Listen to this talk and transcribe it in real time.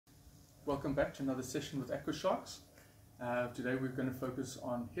Welcome back to another session with AquaSharks. Today we're going to focus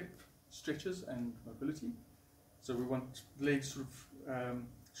on hip stretches and mobility. So we want legs sort of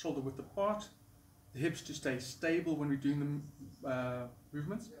shoulder width apart, the hips to stay stable when we're doing the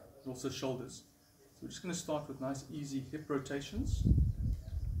movements, and also shoulders. So we're just going to start with nice easy hip rotations,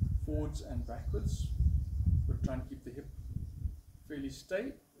 forwards and backwards. We're trying to keep the hip fairly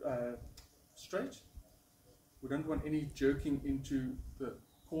straight. We don't want any jerking into the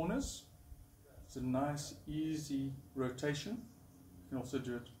corners. It's a nice easy rotation. You can also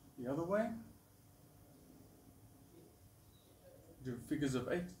do it the other way. Do figures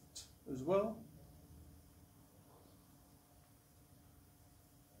of 8 as well.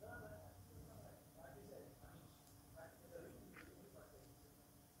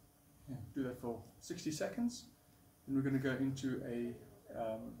 Yeah, do that for 60 seconds. Then we're going to go into a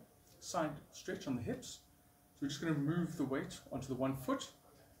side stretch on the hips. So we're just going to move the weight onto the one foot.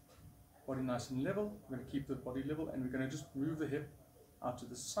 Body nice and level. We're going to keep the body level, and we're going to just move the hip out to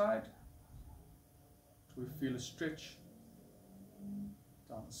the side till we feel a stretch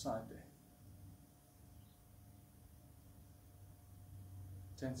down the side there.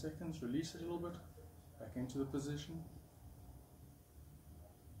 10 seconds, release it a little bit, back into the position.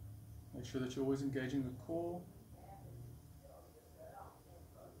 Make sure that you're always engaging the core.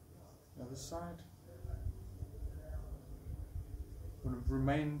 The other side. We're going to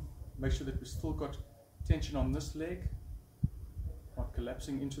remain. Make sure that we've still got tension on this leg, not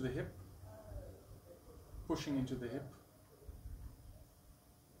collapsing into the hip, pushing into the hip.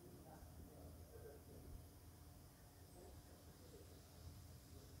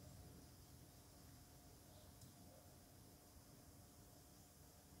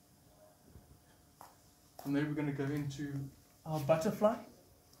 And then we're going to go into our butterfly.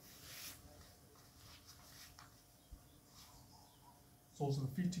 Soles of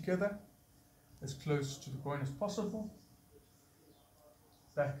the feet together, as close to the groin as possible.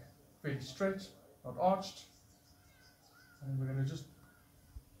 Back fairly straight, not arched. And we're going to just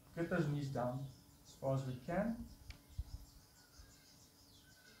get those knees down as far as we can.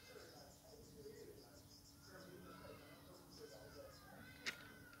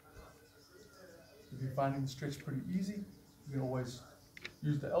 If you're finding the stretch pretty easy, you can always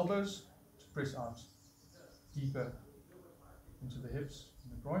use the elbows to press out deeper into the hips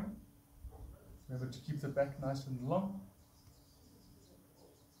and the groin. Remember to keep the back nice and long.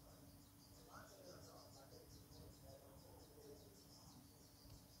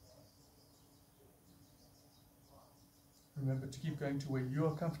 Remember to keep going to where you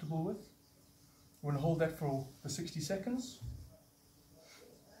are comfortable with. We're going to hold that for 60 seconds.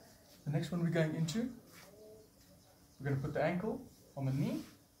 The next one we're going into, we're going to put the ankle on the knee.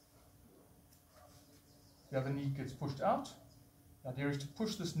 The other knee gets pushed out. The idea is to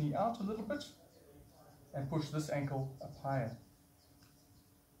push this knee out a little bit and push this ankle up higher.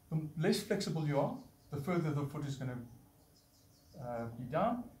 The less flexible you are, the further the foot is going to be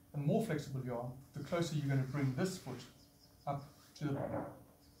down, and the more flexible you are, the closer you're going to bring this foot up to the bottom.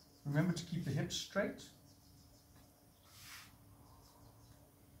 Remember to keep the hips straight,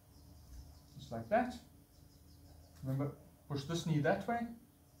 just like that. Remember, push this knee that way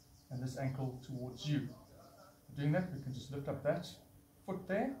and this ankle towards you. Doing that, we can just lift up that foot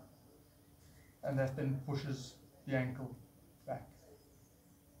there, and that then pushes the ankle back.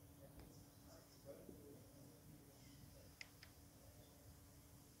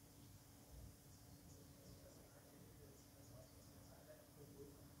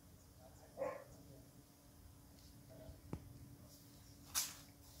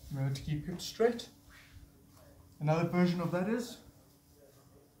 Remember to keep hips straight. Another version of that is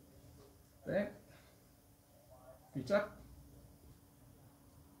there. Feet up,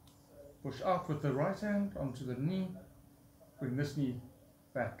 push out with the right hand onto the knee, bring this knee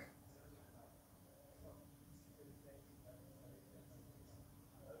back.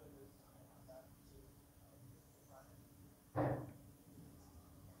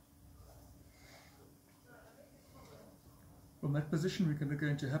 From that position we're going to go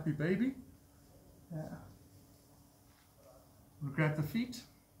into happy baby. We'll grab the feet,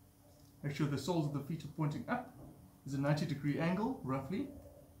 make sure the soles of the feet are pointing up. There's a 90-degree angle, roughly.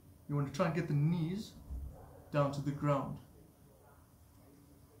 You want to try and get the knees down to the ground.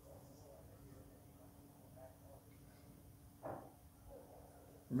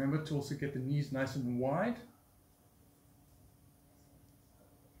 Remember to also get the knees nice and wide.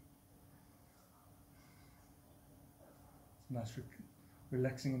 Nice,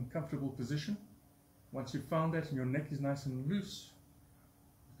 relaxing and comfortable position. Once you've found that and your neck is nice and loose,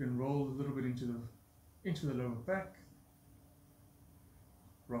 you can roll a little bit into the lower back.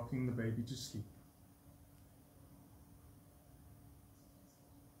 rocking the baby to sleep.